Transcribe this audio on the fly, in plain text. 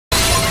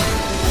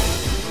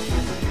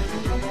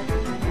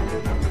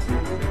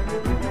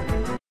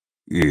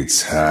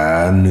It's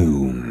high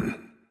noon.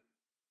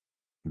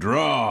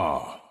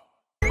 Draw!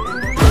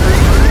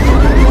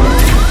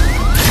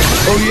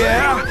 Oh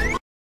yeah?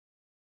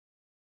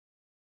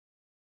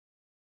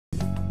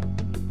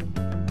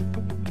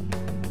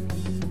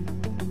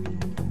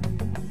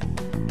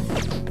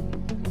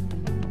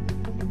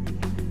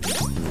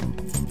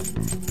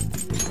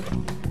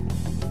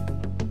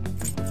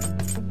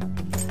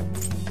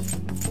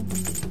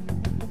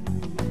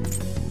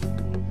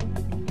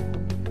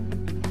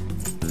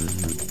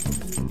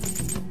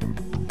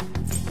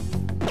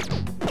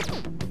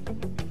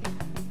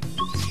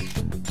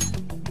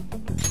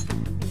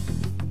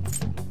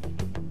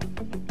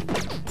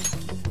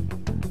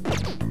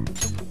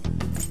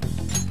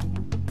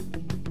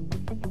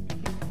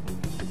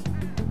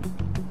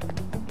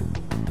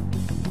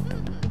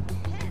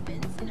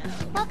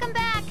 Welcome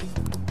back!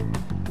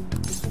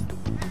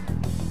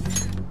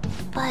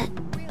 But...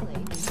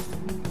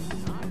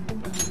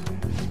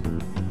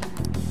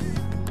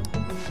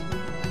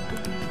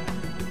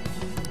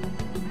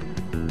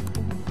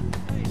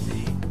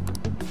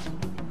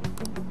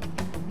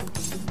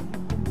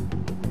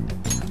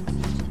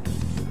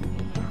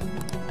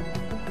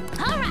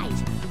 Alright!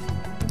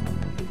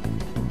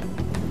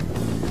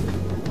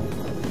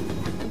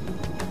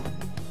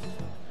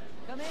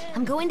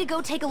 I'm going to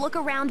go take a look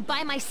around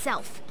by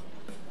myself.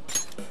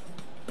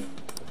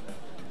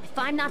 If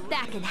I'm not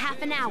back in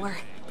half an hour,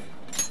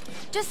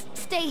 just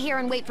stay here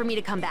and wait for me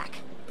to come back.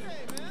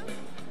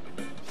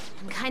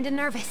 I'm kinda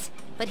nervous,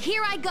 but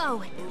here I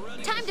go.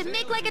 Time to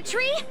make like a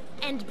tree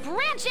and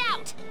branch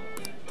out!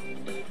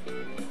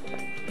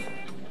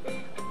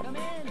 Come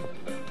in!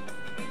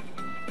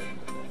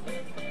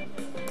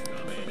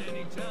 Come in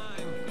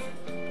anytime.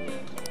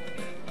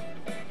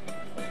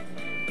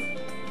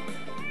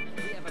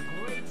 We have a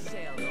great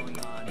sale going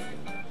on.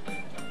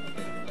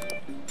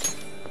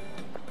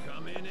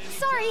 Come in anytime.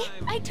 Sorry,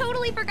 I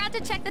totally forgot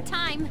to check the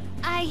time.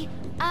 I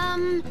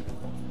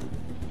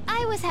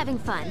was having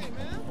fun.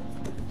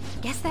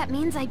 Guess that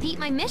means I beat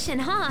my mission,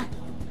 huh?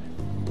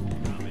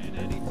 Come in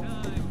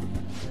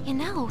anytime. You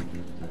know,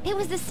 it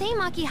was the same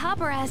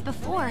Akihabara as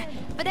before,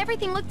 but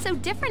everything looked so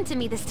different to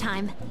me this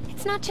time.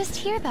 It's not just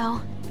here,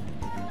 though.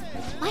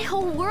 My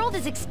whole world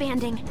is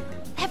expanding.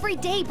 Every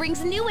day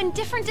brings new and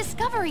different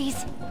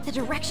discoveries. The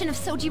direction of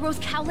Sojiro's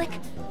cowlick,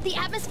 the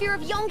atmosphere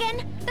of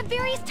Yongen, the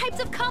various types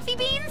of coffee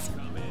beans.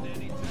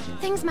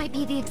 Things might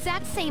be the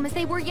exact same as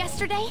they were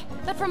yesterday,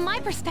 but from my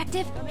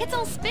perspective, it's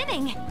all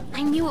spinning.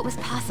 I knew it was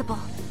possible,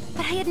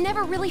 but I had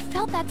never really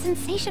felt that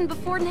sensation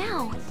before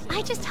now.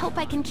 I just hope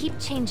I can keep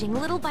changing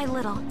little by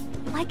little,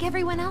 like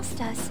everyone else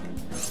does.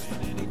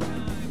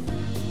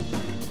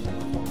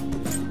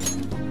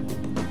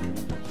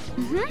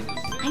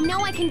 I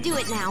know I can do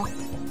it now.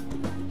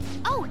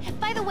 Oh,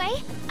 by the way,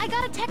 I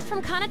got a text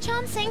from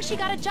Kana-chan saying she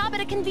got a job at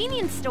a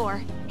convenience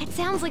store. It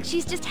sounds like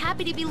she's just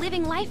happy to be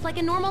living life like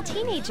a normal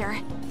teenager.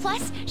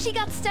 Plus, she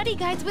got study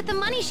guides with the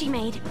money she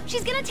made.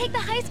 She's gonna take the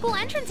high school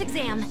entrance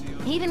exam.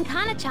 Even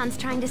Kana-chan's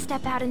trying to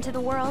step out into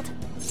the world.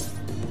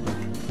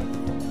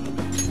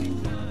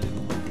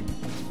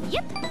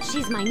 Yep,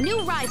 she's my new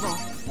rival.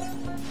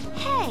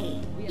 Hey,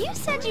 you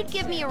said you'd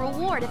give me a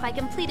reward if I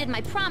completed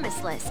my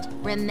promise list.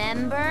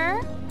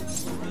 Remember?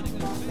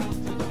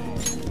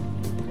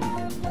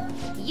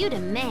 You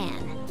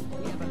demand.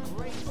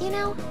 You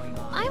know,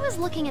 I was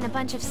looking in a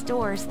bunch of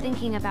stores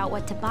thinking about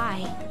what to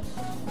buy.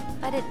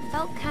 But it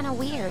felt kinda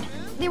weird.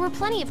 There were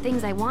plenty of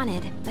things I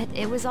wanted, but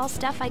it was all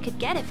stuff I could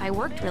get if I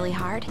worked really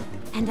hard.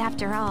 And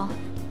after all,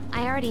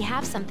 I already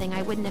have something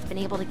I wouldn't have been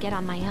able to get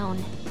on my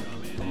own.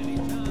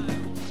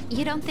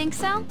 You don't think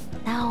so?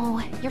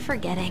 No, you're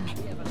forgetting.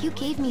 You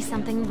gave me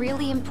something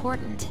really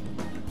important.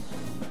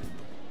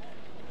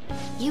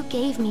 You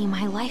gave me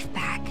my life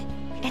back.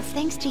 It's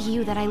thanks to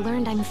you that I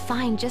learned I'm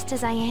fine just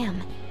as I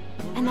am.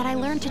 And that I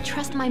learned to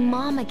trust my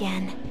mom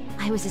again.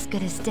 I was as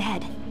good as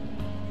dead.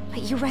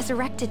 But you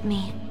resurrected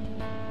me.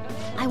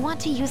 I want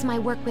to use my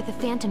work with the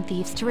Phantom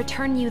Thieves to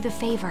return you the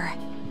favor.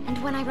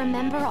 And when I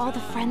remember all the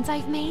friends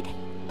I've made,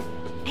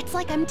 it's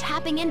like I'm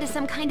tapping into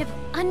some kind of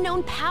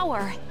unknown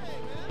power.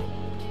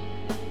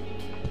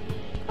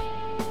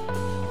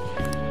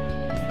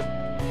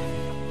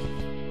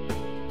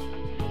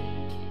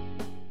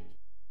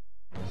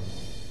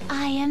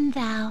 I am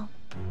thou,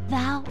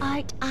 thou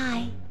art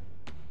I.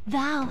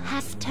 Thou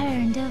hast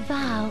turned a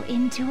vow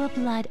into a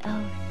blood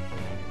oath.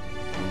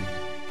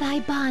 Thy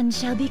bond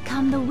shall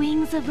become the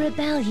wings of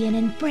rebellion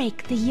and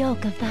break the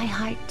yoke of thy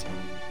heart.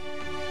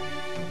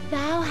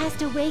 Thou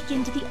hast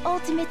awakened the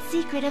ultimate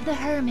secret of the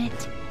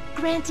Hermit,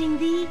 granting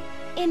thee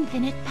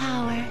infinite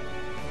power.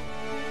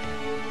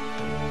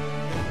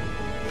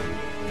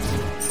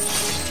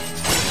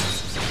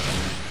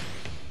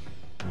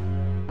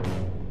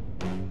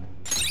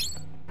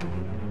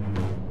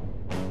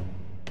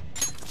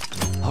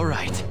 All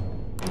right.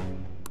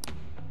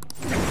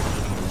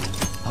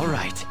 All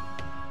right.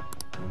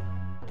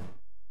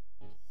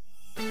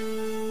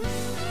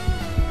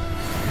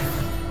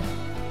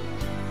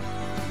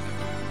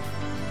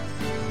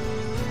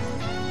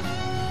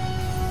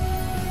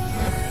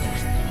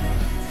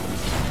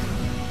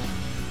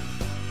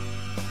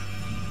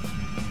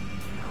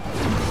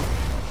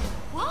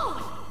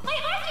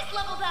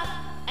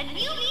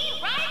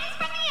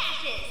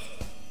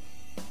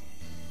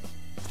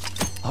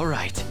 All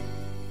right.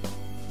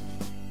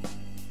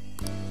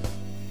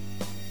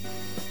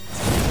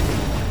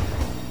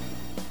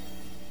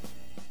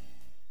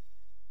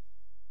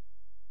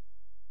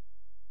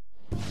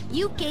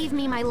 You gave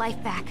me my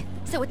life back,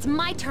 so it's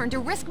my turn to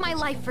risk my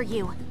life for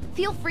you.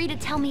 Feel free to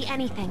tell me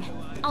anything.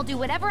 I'll do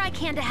whatever I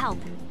can to help.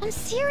 I'm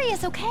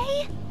serious,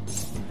 okay?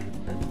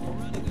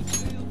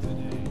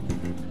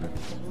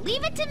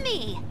 Leave it to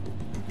me.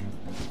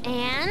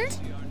 And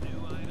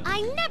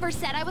I never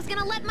said I was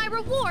gonna let my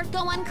reward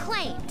go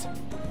unclaimed.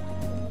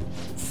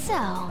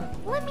 So,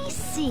 let me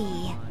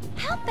see.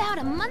 How about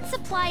a month's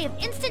supply of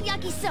instant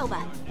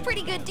yakisoba?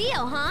 Pretty good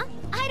deal, huh?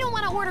 I don't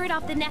want to order it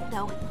off the net,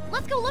 though.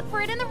 Let's go look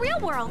for it in the real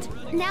world.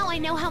 Now I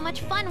know how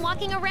much fun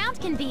walking around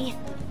can be.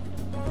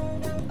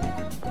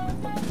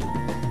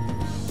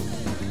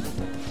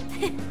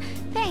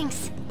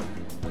 Thanks.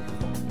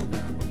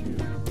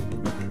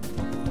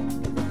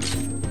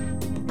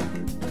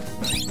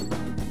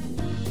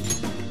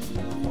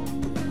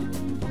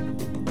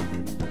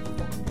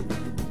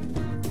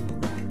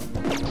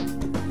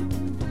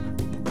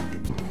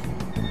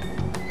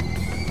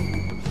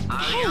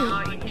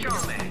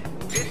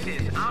 This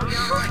is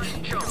Aoyama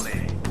Chole.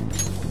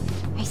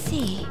 I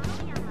see.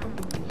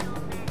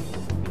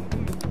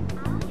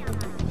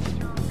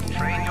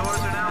 Train doors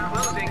are now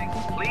closing.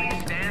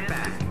 Please stand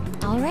back.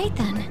 All right,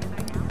 then.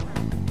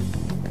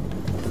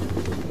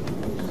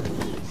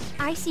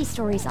 I see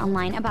stories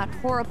online about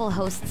horrible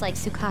hosts like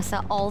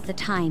Tsukasa all the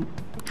time.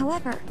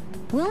 However,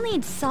 we'll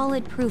need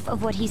solid proof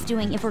of what he's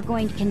doing if we're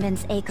going to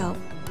convince Eiko.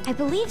 I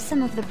believe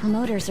some of the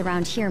promoters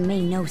around here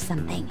may know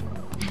something.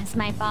 As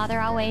my father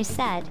always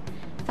said,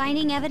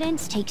 finding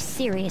evidence takes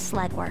serious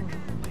legwork.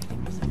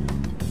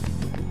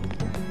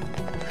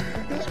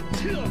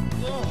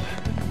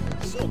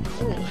 So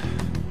cool.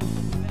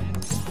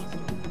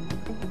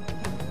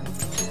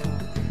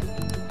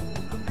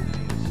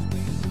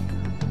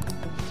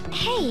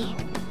 Hey!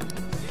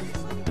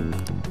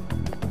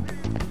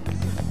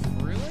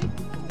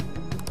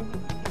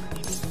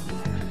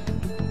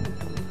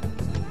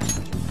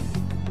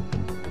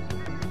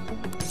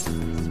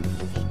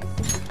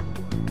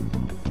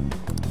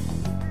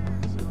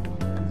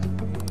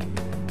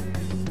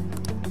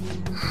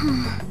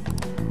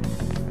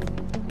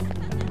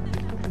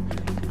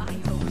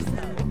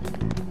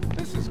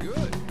 This is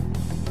good.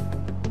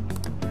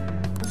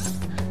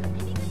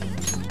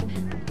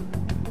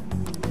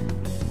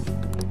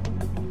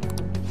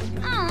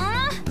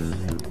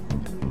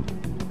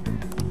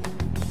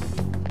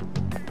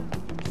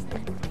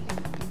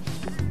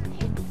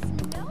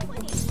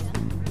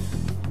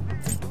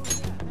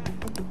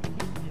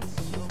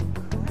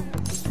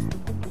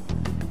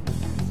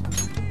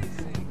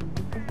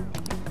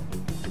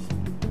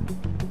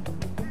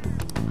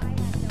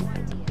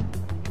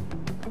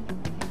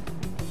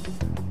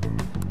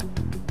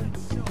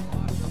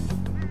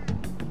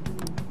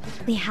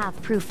 We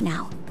have proof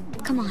now.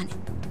 Come on.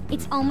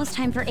 It's almost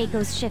time for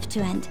Eiko's shift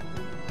to end.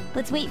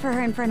 Let's wait for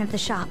her in front of the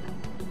shop.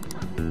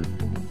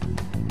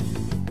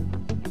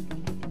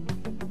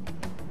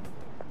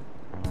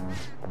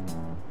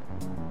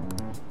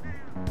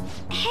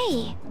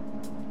 Hey!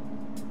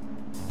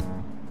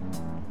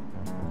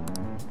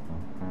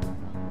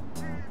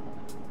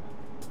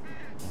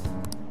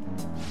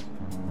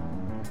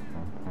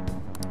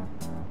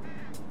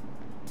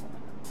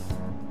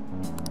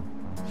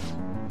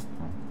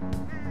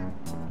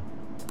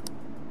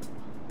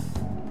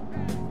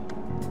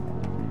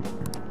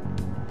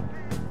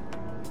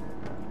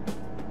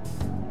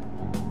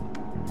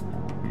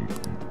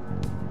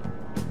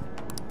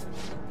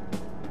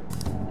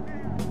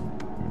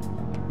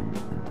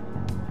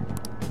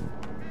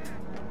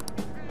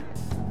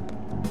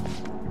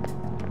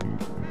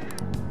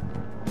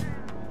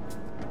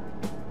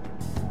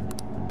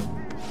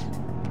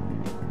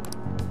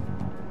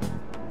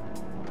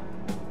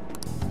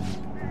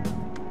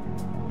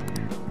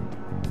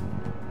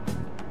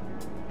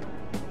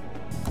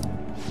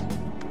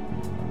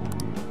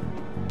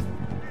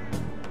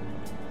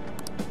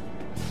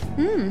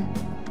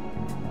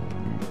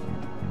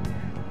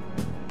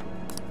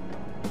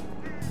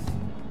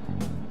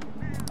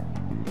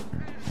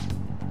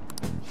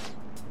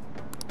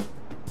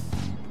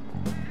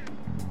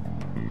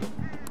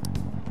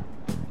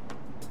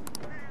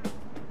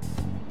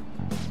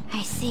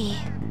 I see.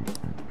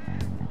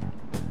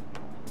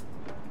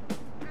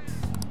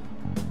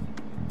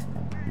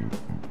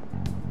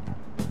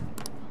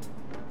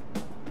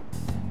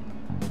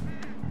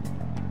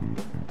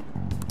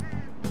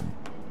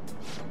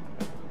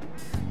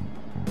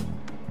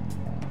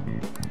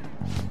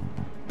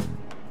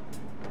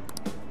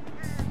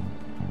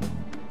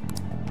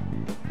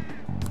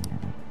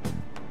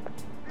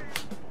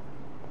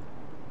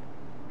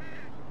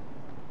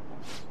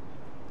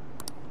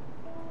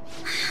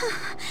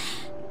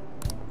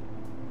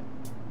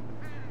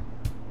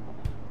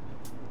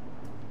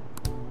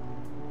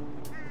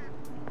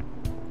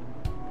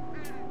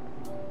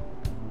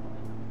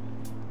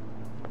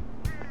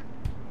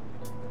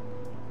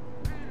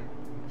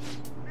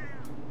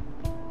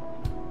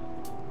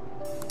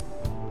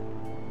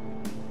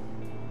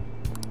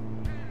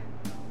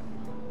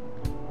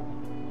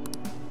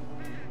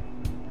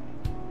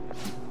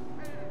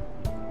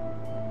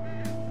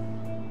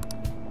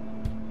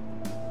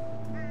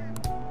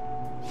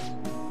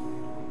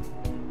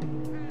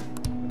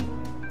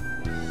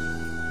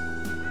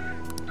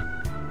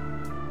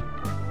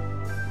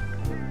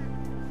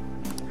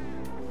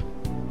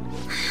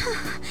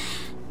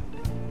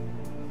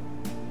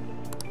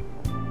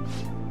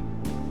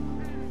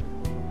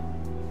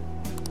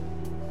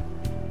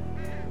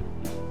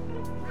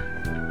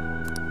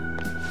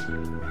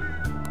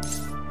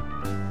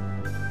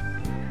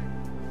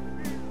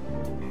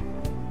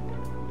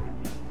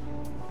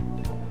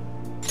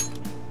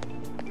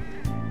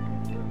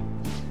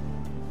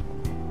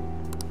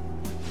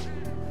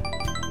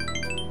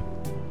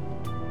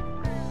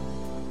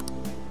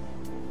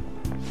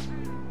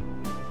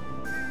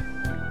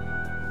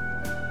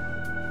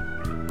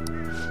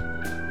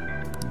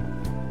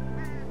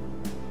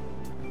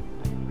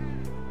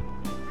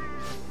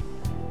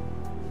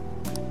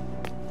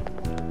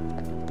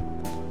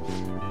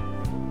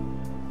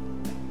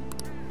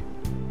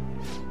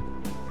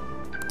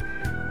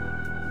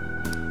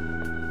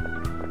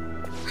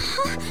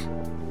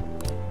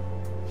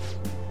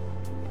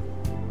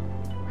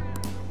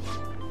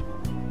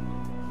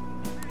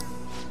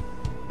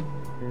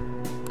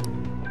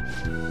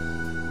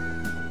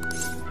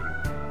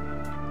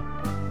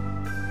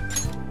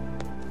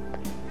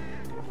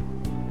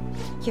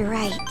 you're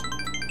right.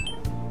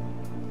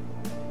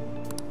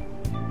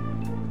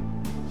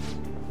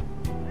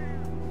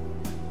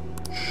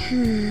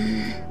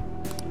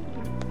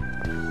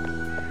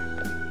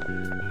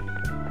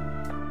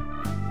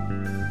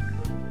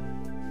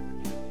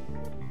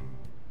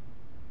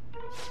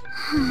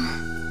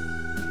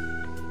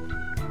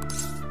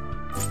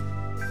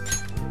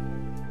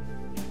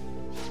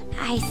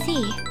 I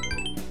see.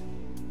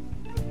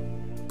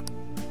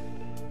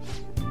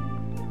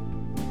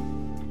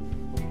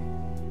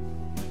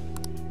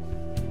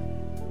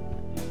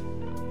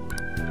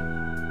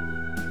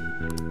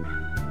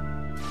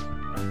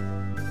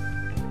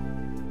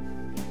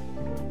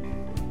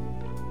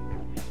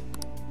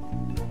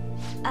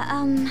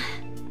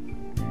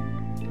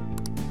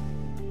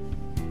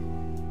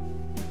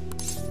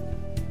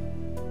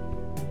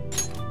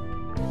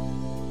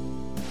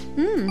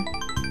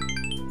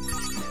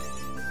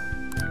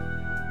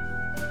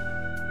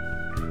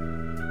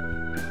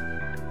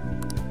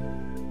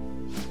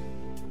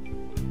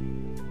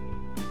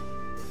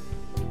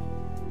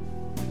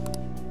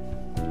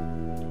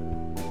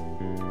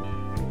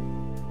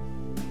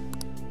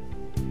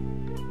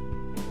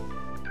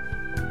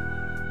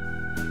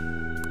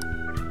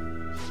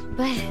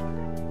 But...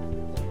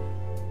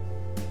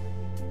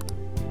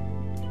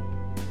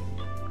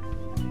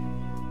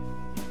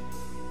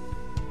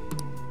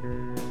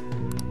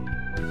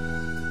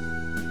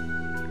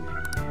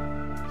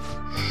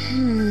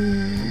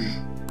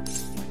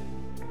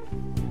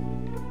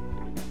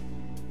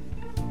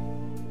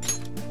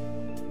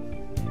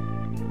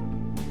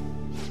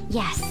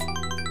 Yes.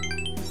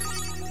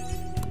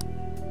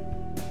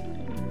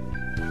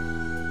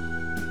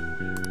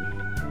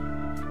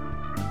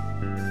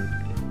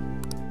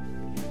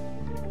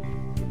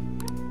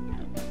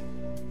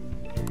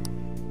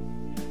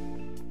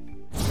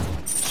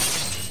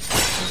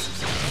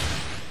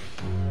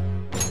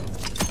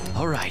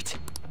 All right.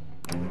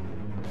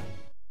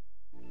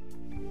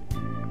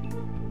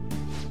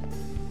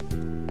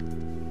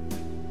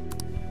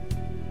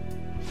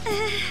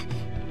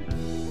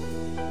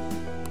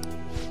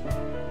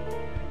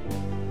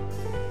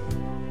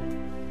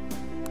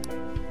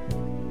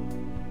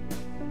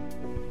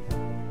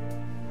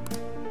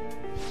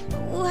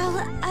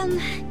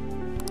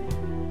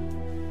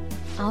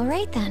 All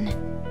right then.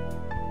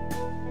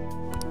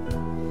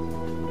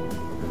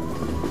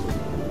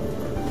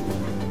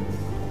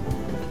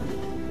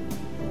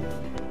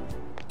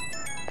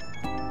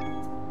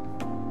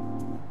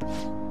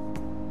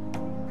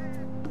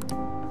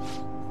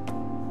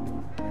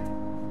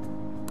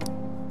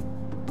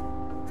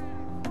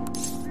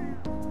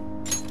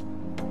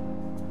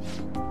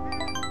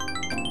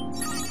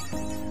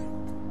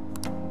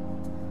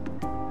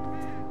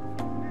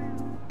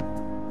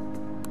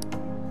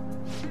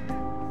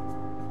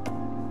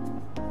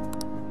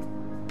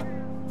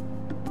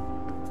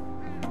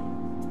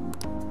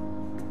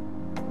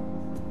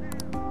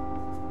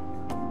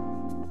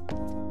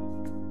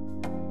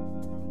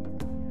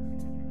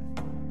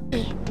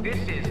 This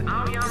is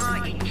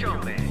Aoyama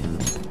Ichome.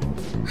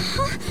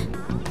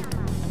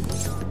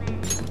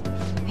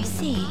 I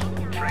see.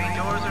 Train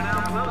doors are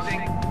now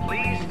closing.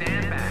 Please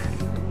stand back.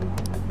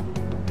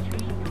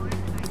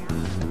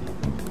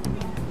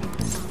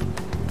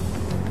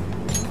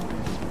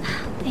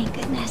 Thank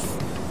goodness.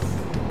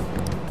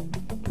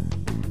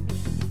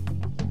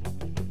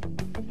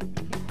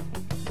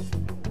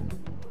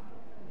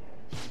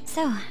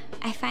 So,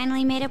 I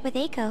finally made up with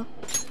Eiko.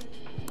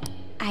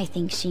 I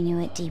think she knew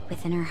it deep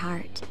within her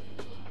heart.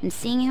 And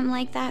seeing him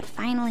like that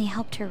finally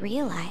helped her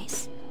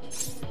realize.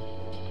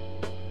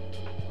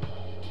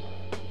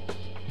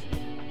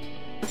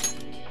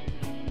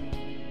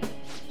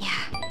 Yeah,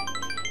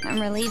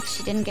 I'm relieved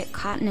she didn't get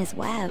caught in his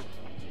web.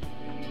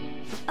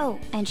 Oh,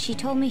 and she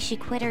told me she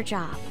quit her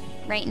job.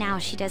 Right now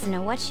she doesn't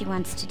know what she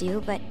wants to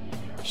do, but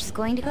she's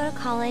going to go to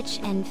college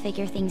and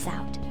figure things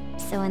out.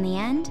 So in the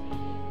end,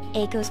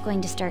 Eiko's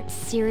going to start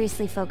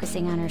seriously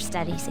focusing on her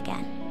studies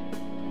again.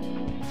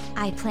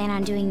 I plan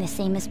on doing the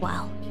same as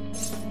well.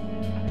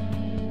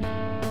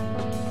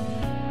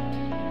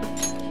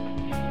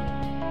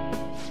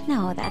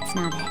 No, that's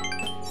not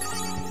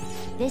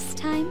it. This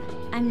time,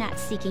 I'm not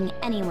seeking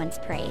anyone's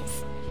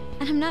praise,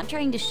 and I'm not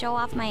trying to show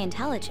off my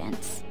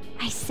intelligence.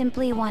 I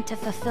simply want to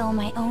fulfill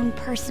my own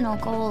personal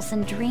goals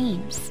and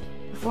dreams.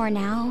 Before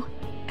now,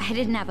 I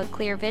didn't have a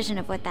clear vision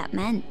of what that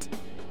meant.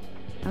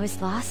 I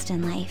was lost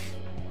in life.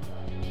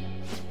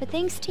 But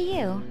thanks to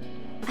you,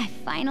 I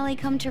finally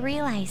come to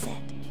realize it.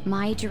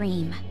 My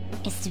dream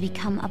is to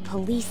become a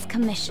police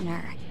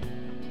commissioner.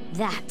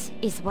 That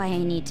is why I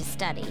need to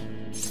study.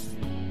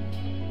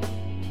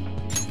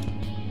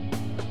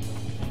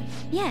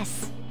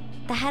 Yes,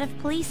 the head of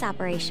police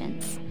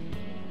operations.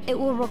 It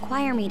will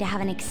require me to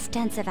have an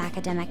extensive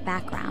academic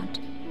background.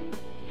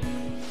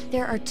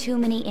 There are too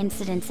many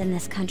incidents in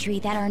this country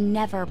that are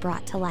never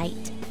brought to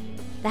light.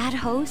 That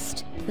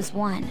host was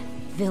one.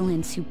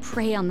 Villains who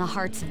prey on the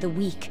hearts of the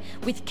weak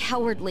with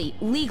cowardly,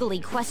 legally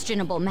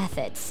questionable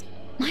methods.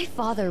 My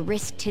father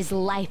risked his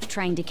life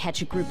trying to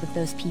catch a group of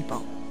those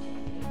people.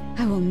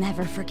 I will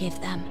never forgive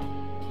them.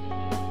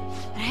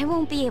 But I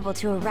won't be able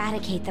to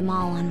eradicate them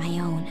all on my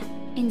own.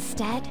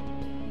 Instead,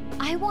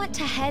 I want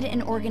to head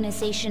an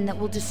organization that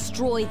will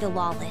destroy the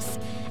lawless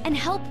and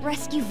help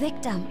rescue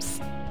victims.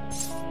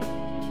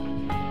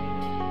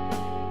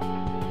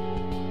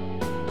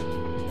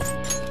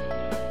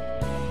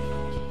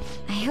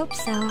 I hope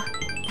so.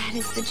 That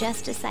is the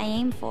justice I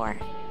aim for.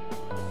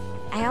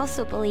 I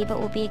also believe it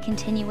will be a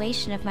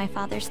continuation of my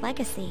father's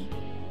legacy.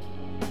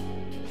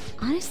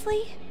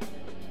 Honestly,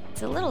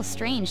 it's a little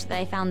strange that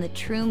I found the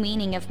true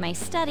meaning of my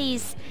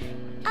studies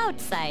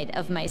outside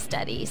of my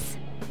studies.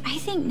 I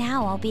think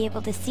now I'll be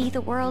able to see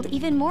the world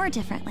even more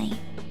differently.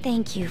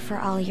 Thank you for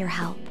all your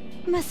help.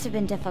 Must have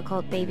been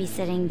difficult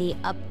babysitting the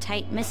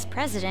uptight Miss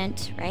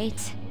President,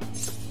 right?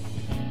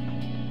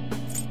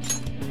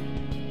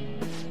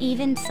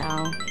 Even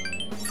so,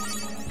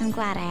 I'm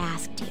glad I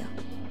asked you.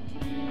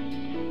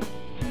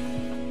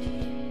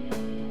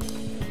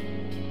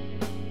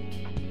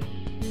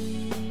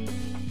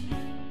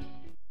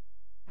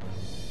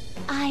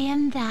 I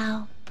am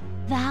thou,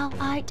 thou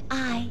art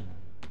I.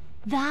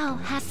 Thou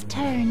hast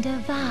turned a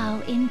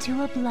vow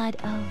into a blood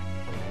oath.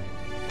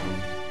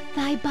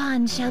 Thy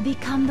bond shall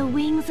become the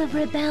wings of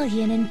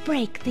rebellion and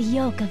break the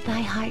yoke of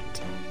thy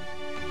heart.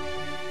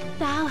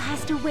 Thou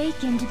hast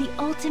awakened the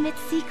ultimate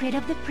secret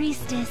of the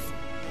priestess,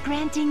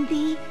 granting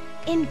thee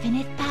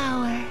infinite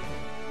power.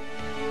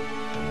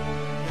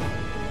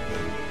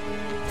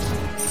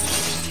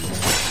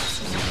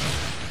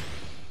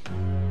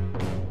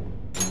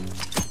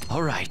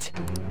 All right.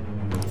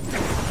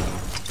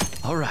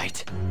 All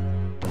right.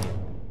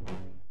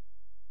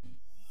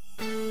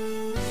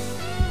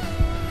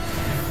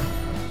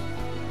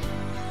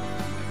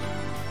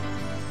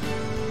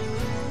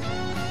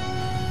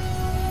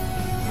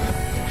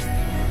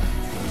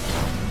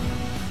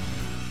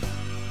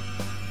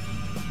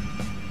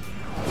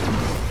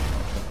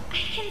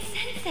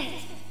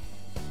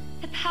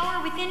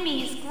 Within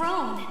me has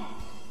grown.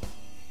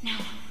 No,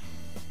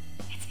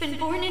 it's been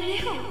born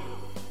anew.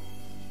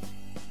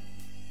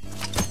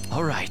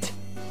 All right.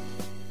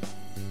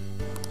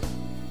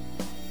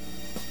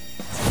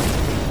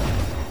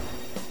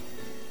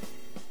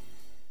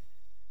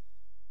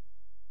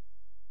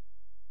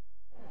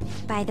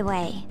 By the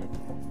way,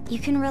 you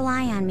can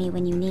rely on me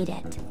when you need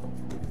it.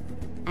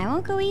 I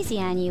won't go easy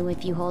on you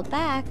if you hold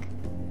back.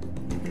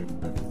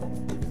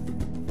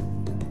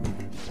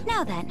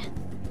 Now then.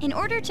 In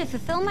order to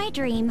fulfill my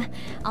dream,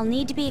 I'll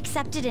need to be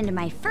accepted into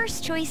my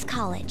first choice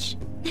college.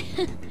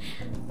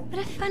 What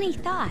a funny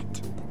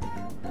thought.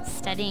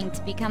 Studying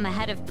to become a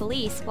head of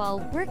police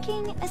while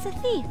working as a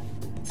thief.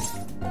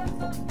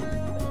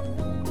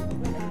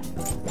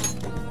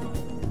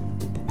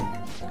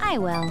 I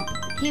will.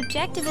 The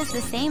objective is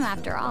the same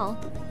after all.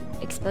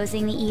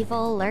 Exposing the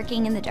evil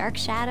lurking in the dark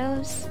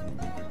shadows.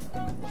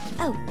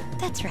 Oh,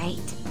 that's right.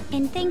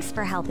 And thanks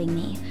for helping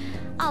me.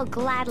 I'll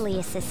gladly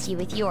assist you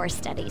with your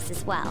studies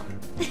as well.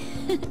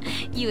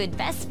 You had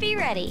best be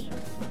ready.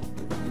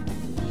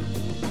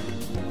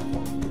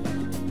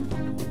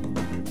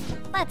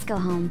 Let's go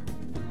home.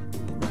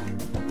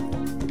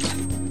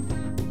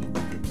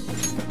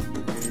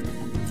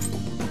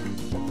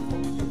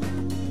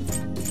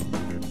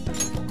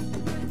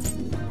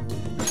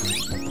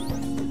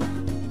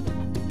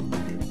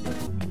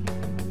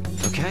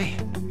 Okay.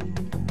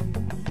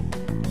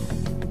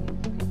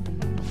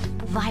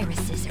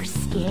 Viruses are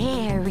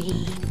scary.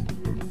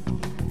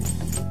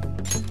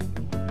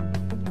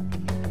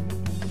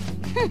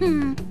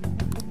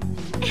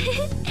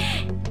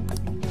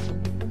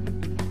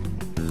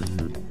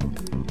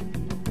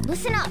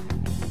 Listen up.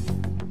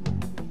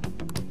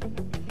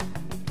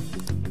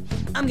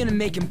 I'm gonna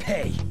make him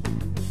pay.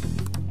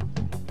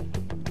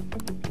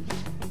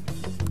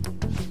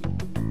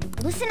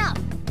 Listen up.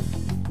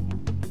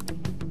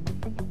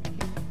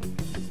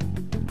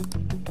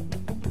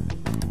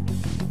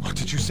 What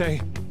did you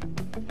say?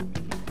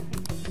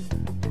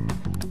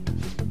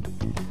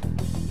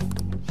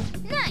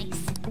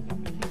 Nice.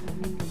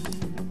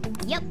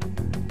 Yep.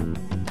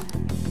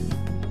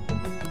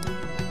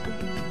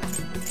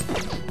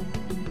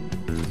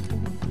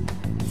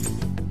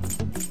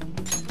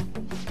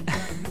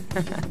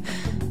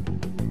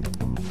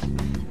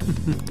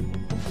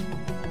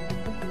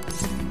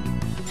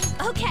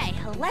 Okay,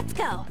 let's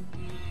go.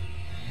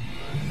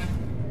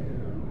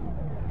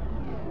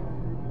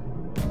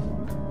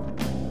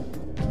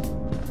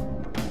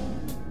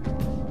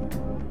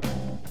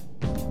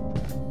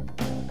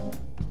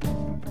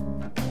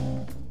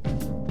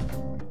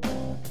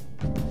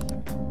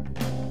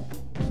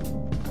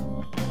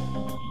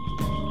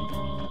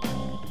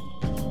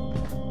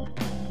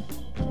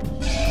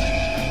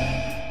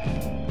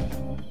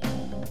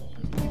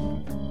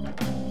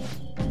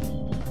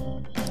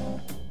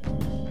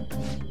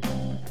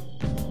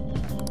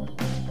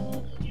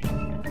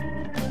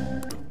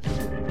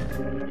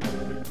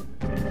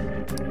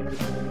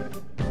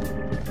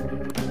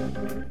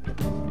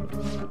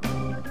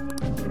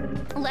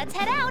 Let's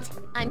head out.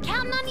 I'm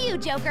counting on you,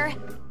 Joker.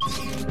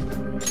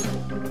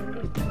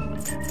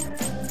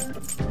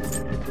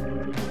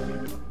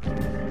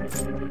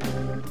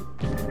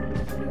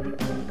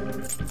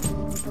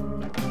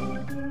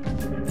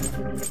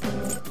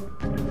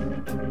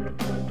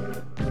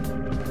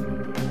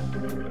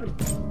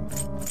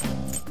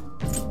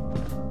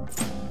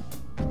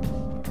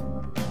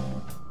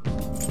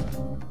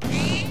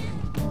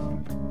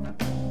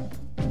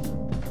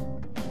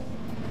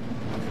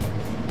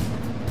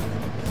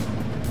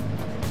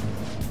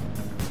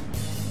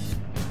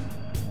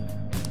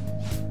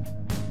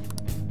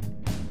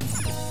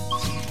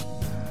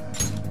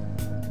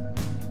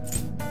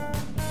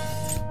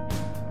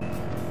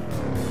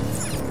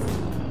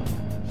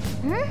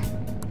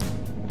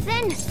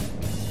 Then...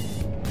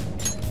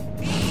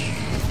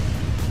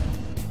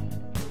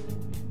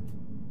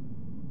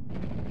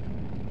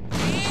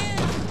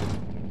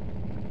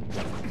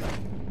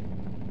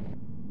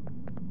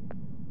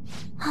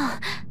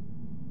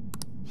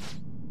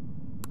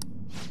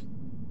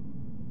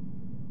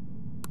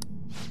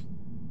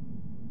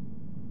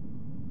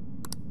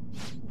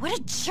 What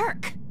a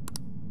jerk!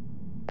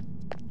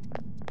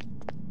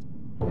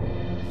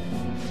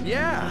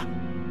 Yeah!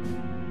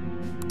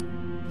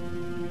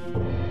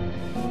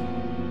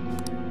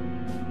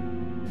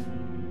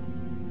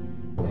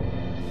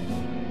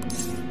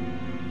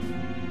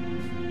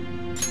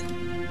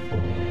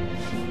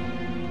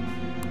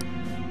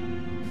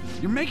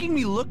 You're making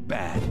me look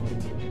bad.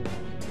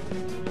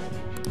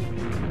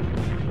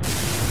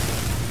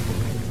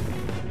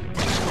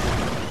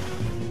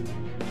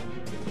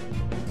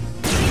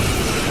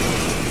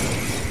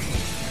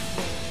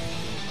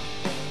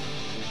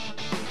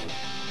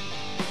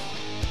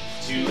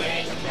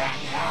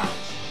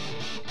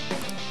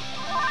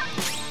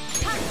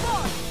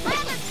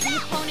 The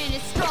opponent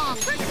is strong.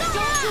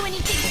 Don't do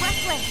anything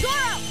reckless.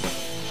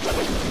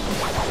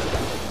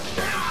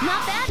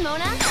 Not bad,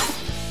 Mona.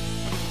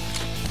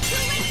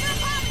 Too late for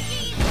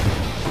apologies.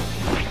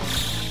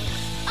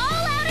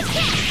 All out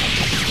attack.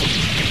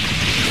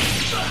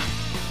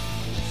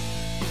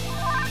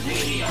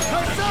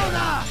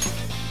 Persona!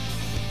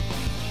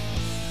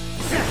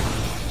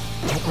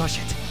 Don't rush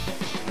it.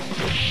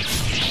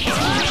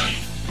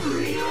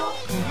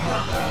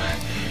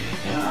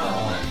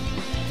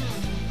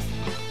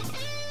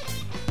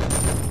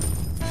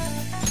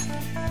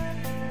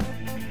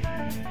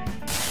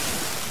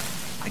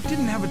 I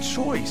didn't have a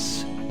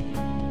choice.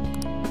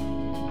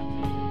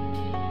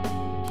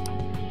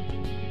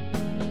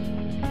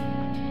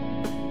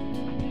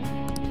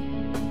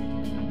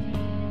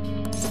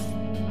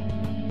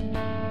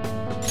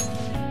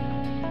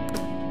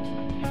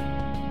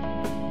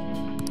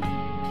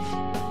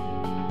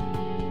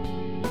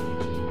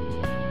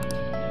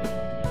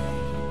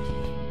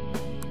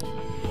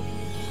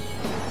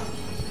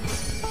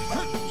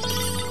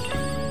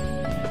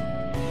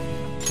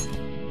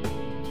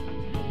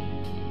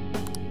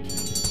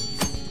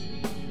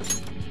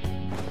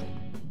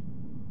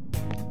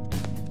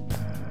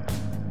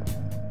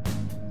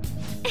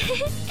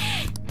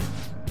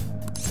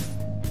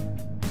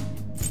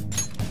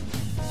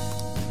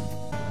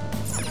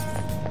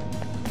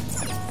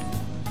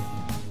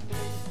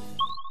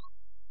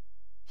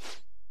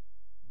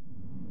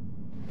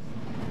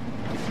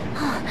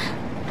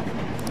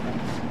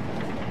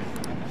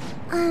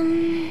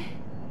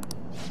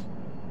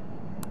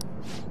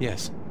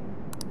 Yes.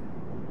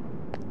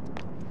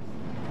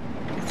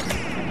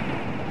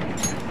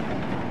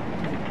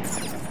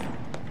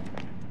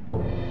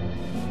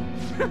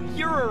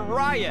 You're a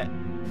riot!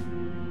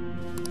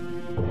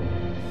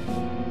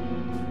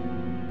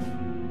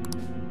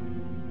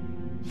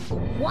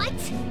 What?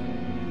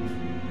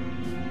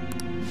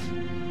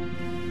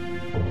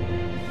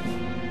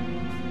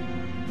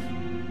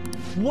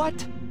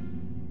 What?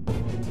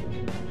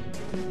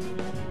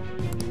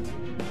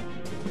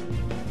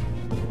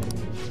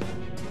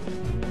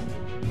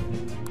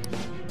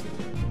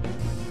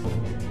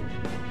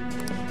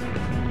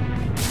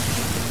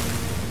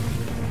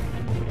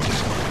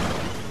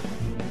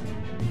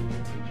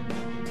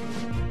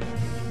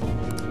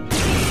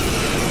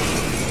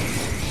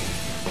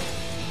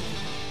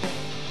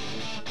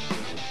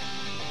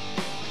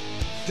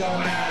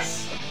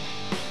 Dumbass!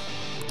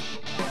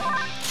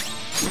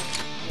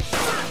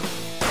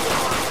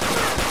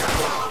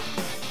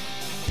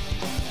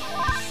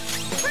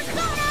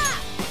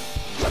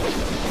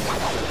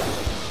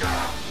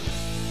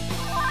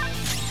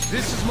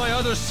 This is my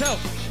other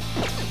self!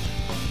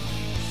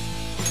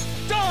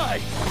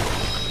 Die!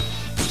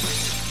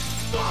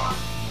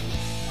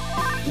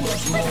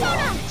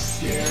 Persona!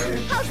 Scared?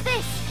 How's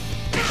this?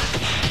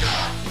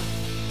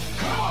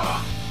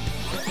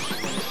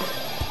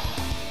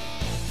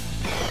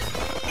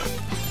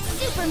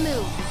 Super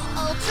move!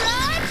 Ultra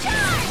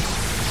charge!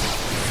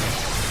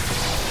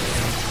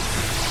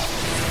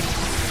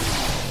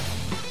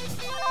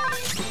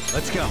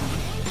 Let's go.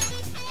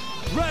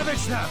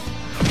 Ravage them!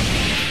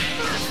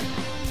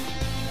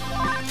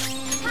 Time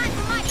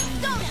for my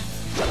persona!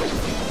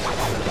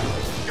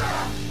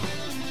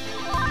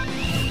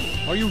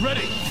 Are you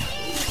ready?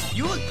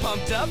 You look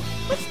pumped up.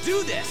 Let's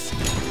do this.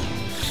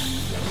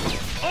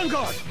 On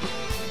guard!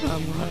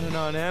 I'm running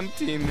on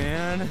empty,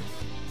 man.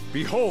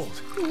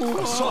 Behold,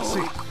 a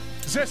saucy,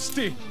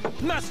 zesty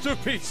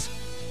masterpiece!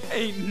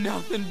 Ain't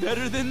nothing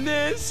better than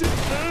this.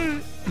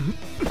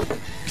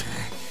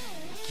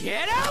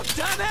 Get out,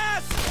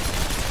 dumbass!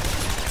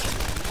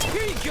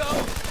 Here you go.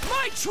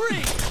 My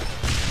treat!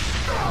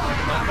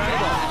 Not bad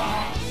at all.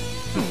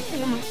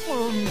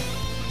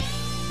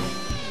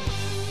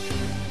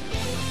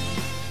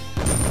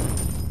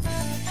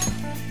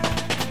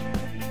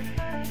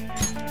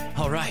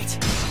 All right,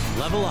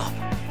 level up.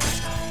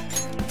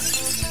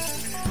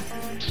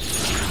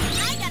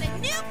 I got a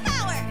new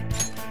power!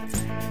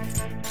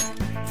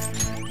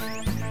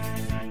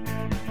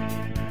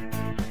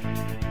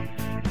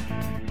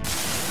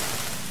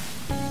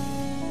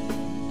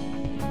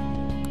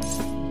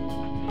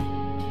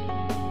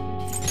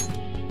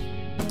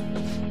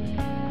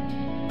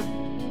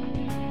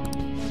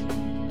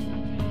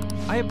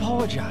 I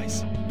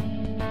apologize.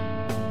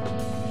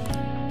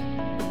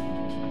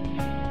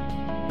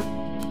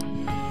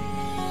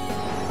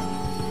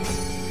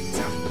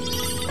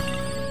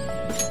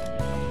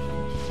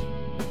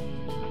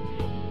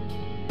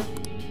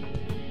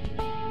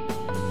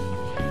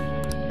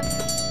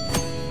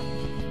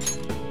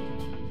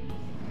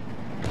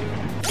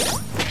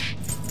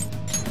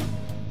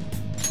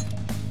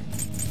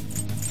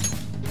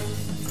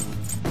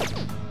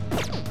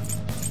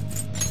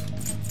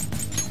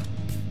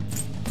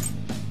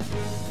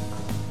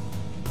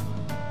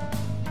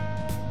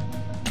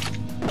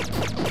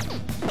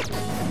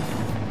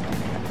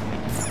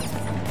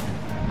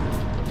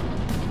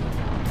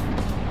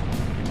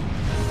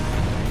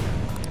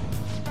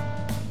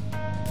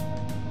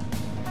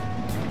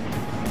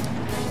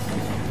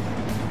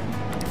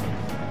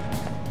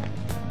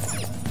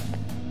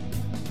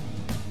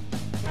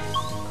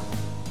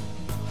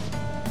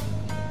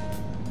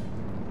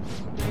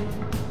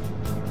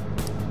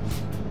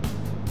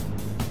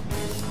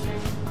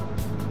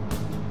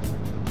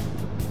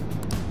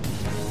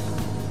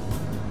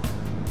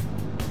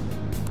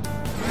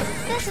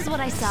 This is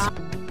what I saw.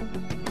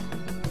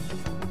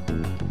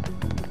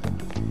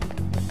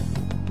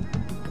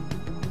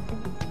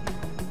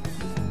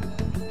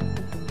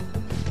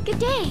 Good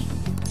day.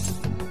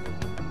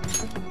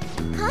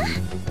 Huh?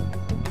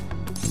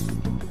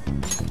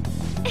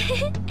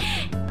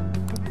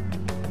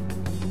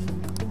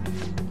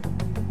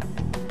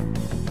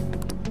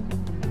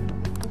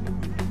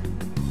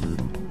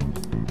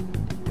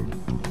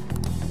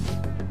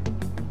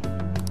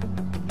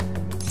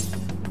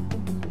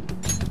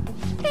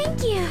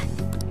 Thank you.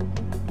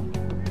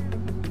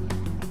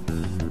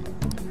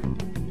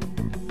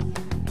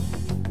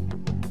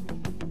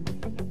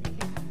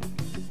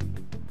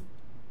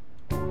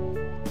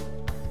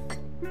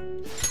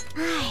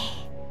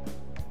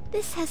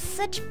 This has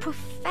such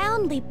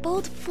profoundly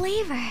bold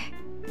flavor.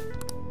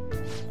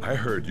 I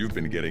heard you've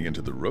been getting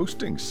into the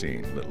roasting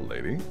scene, little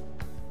lady.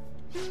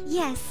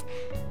 Yes,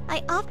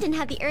 I often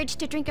have the urge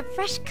to drink a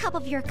fresh cup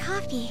of your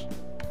coffee.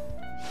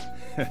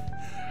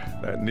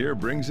 That near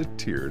brings a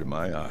tear to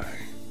my eye.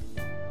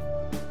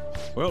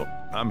 Well,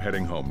 I'm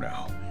heading home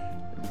now.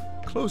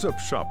 Close up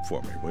shop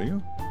for me, will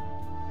you?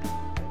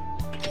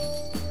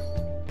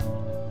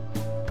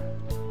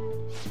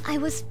 I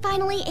was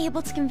finally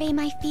able to convey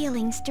my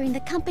feelings during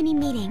the company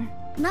meeting.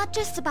 Not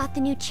just about the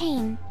new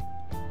chain,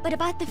 but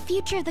about the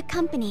future of the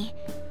company.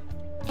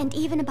 And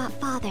even about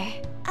Father.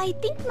 I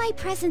think my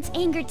presence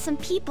angered some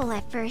people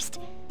at first.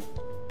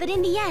 But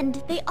in the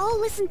end, they all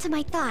listened to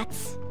my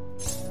thoughts.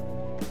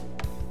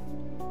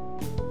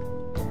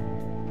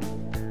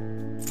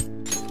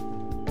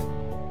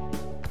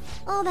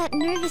 All that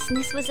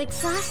nervousness was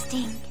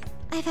exhausting.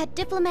 I've had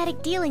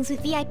diplomatic dealings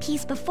with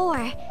VIPs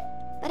before,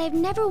 but I've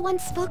never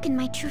once spoken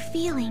my true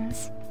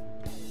feelings.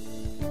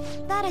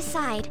 That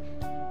aside,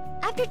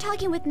 after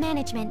talking with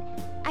management,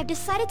 I've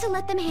decided to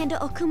let them handle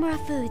Okumura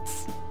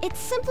Foods. It's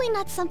simply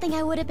not something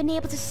I would have been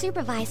able to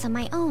supervise on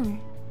my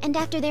own. And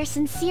after their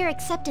sincere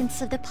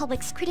acceptance of the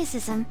public's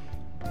criticism,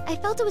 I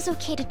felt it was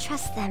okay to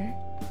trust them.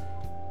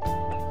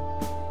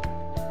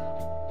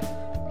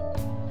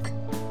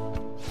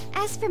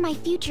 As for my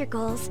future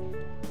goals,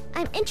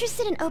 I'm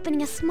interested in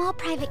opening a small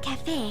private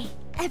cafe.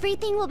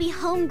 Everything will be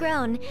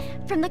homegrown,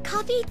 from the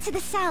coffee to the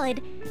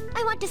salad.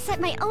 I want to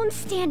set my own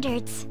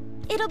standards.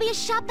 It'll be a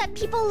shop that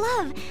people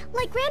love,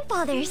 like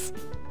grandfather's.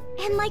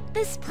 And like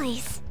this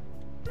place.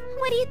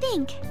 What do you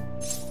think?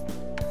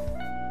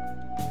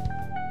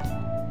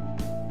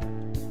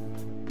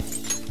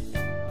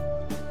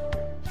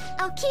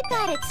 I'll keep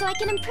at it so I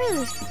can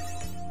improve.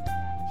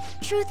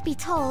 Truth be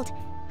told,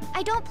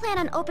 I don't plan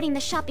on opening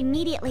the shop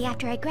immediately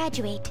after I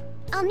graduate.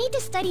 I'll need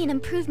to study and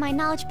improve my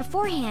knowledge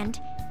beforehand.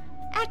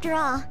 After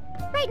all,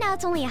 right now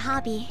it's only a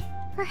hobby.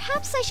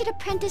 Perhaps I should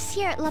apprentice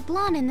here at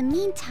LeBlanc in the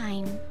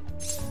meantime.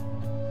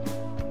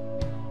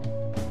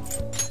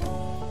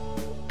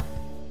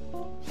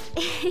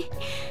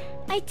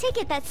 I take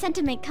it that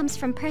sentiment comes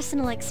from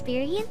personal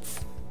experience?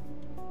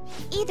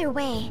 Either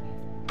way,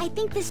 I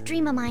think this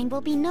dream of mine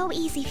will be no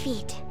easy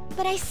feat.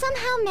 But I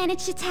somehow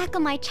managed to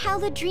tackle my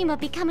childhood dream of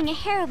becoming a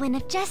heroine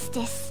of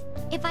justice.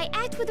 If I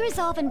act with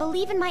resolve and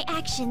believe in my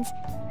actions,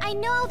 I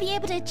know I'll be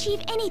able to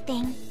achieve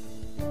anything.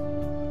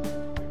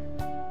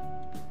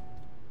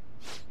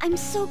 I'm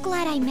so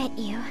glad I met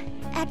you.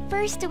 At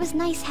first, it was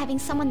nice having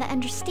someone that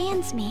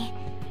understands me.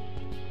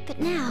 But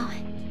now,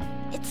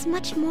 it's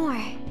much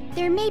more.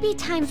 There may be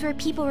times where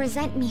people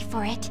resent me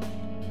for it.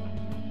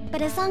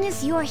 But as long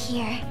as you're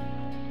here,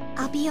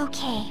 I'll be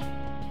okay.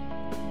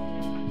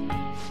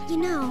 You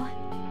know,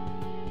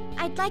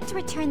 I'd like to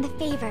return the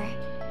favor.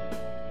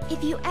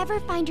 If you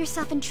ever find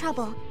yourself in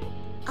trouble,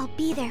 I'll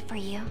be there for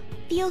you.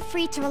 Feel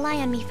free to rely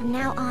on me from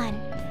now on.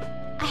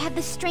 I have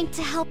the strength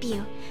to help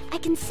you. I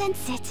can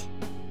sense it.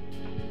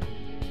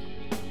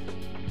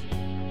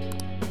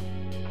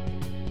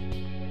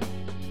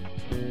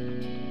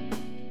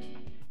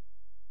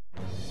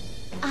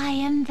 I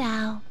am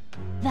thou.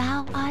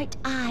 Thou art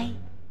I.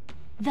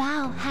 Thou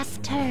Thou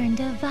hast turned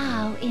a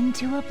vow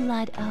into a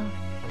blood oath.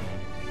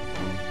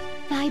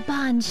 Thy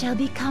bond shall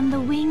become the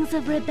wings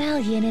of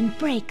rebellion and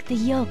break the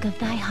yoke of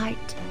thy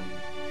heart.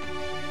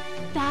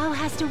 Thou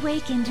hast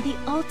awakened the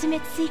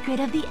ultimate secret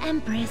of the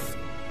Empress,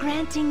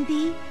 granting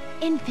thee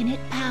infinite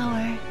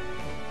power.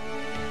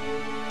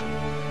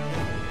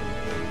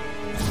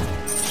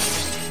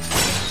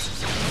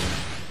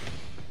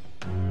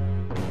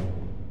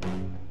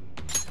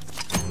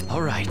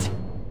 All right.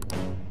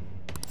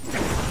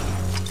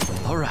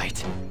 All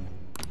right.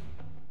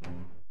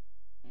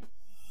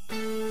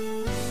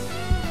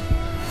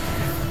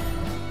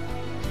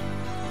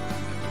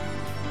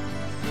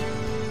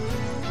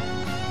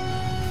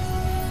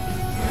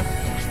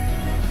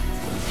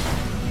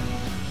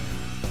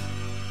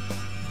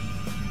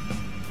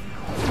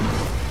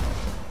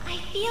 I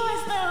feel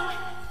as though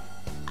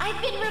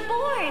I've been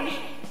reborn.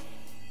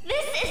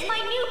 This is my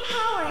new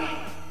power.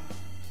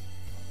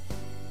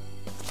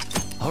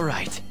 All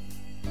right.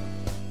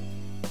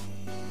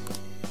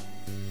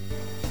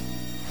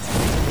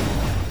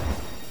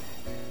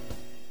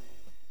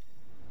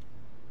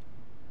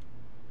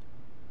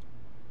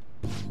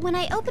 When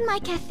I open my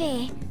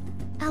cafe,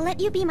 I'll let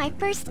you be my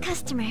first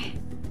customer.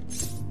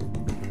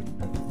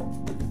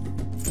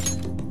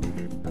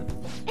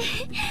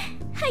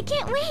 I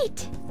can't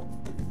wait!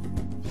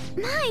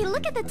 My,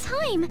 look at the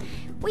time!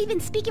 We've been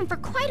speaking for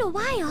quite a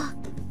while.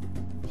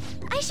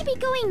 I should be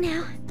going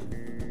now.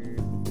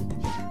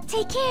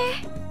 Take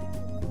care.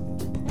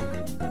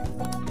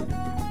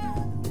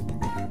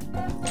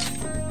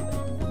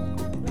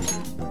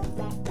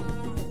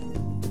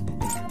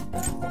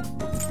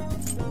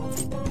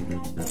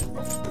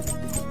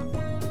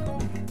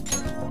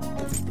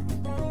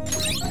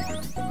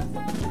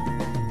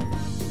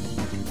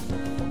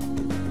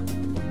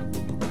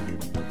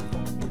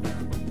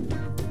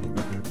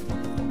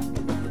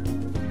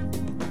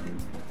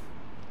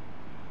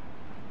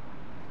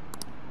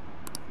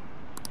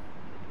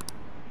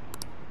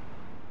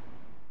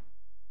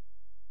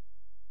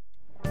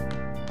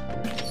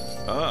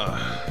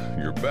 Ah,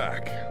 you're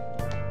back.